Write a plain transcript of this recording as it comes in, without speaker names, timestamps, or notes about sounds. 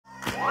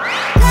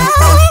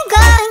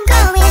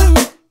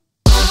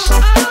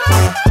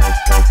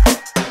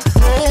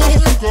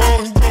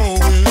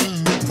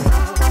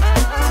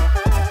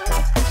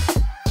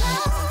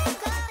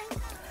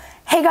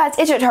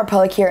it's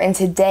Reptile here, and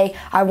today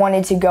I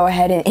wanted to go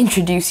ahead and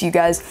introduce you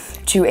guys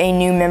to a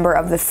new member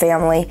of the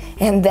family,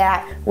 and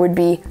that would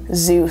be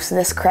Zeus,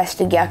 this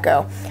Crested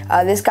Gecko.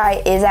 This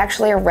guy is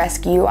actually a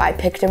rescue. I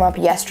picked him up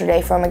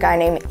yesterday from a guy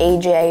named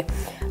AJ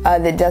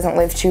that doesn't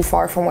live too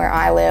far from where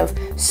I live,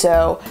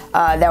 so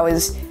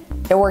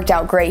it worked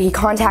out great. He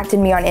contacted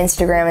me on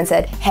Instagram and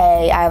said,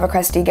 hey, I have a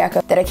Crested Gecko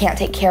that I can't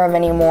take care of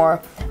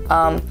anymore.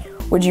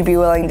 Would you be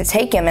willing to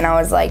take him? And I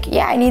was like,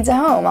 yeah, he needs a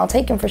home. I'll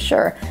take him for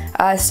sure.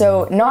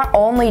 So not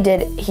only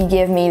did he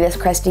give me this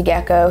Crested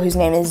Gecko, whose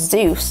name is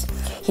Zeus,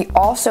 he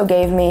also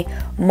gave me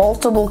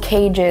multiple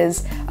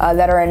cages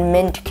that are in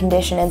mint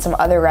condition and some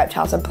other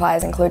reptile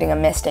supplies, including a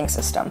misting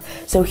system.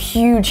 So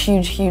huge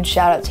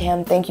shout out to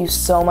him. Thank you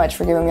so much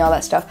for giving me all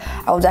that stuff.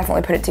 I will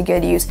definitely put it to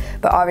good use,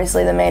 but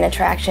obviously the main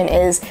attraction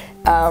is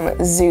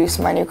Zeus,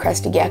 my new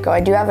Crested Gecko.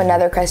 I do have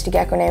another Crested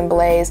Gecko named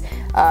Blaze,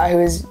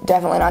 who is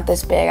definitely not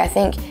this big. I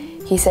think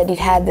he said he'd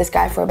had this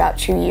guy for about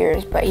 2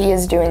 years, but he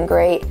is doing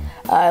great.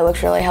 He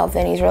looks really healthy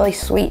and he's really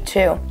sweet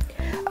too.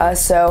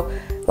 So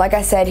like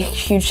I said,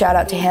 huge shout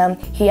out to him.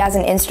 He has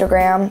an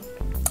Instagram,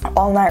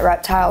 All Night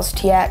Reptiles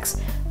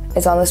TX.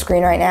 It's on the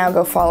screen right now.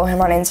 Go follow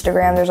him on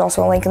Instagram. There's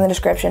also a link in the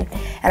description.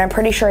 And I'm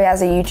pretty sure he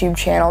has a YouTube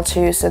channel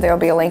too, so there'll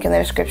be a link in the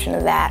description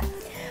of that.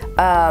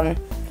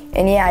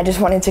 And yeah, I just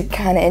wanted to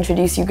kind of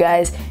introduce you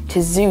guys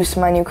to Zeus,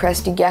 my new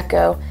Crested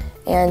Gecko.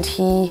 And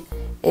he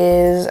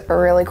is a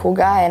really cool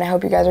guy, and I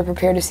hope you guys are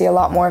prepared to see a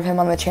lot more of him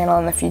on the channel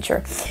in the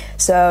future.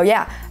 So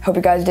yeah, hope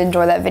you guys did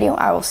enjoy that video.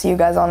 I will see you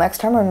guys all next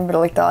time. Remember to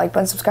click that like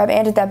button, subscribe,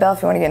 and hit that bell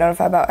if you want to get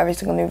notified about every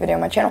single new video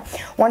on my channel.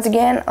 Once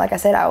again, like I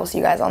said, I will see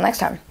you guys all next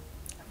time.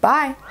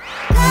 Bye!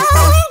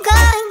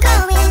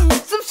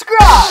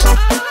 Subscribe!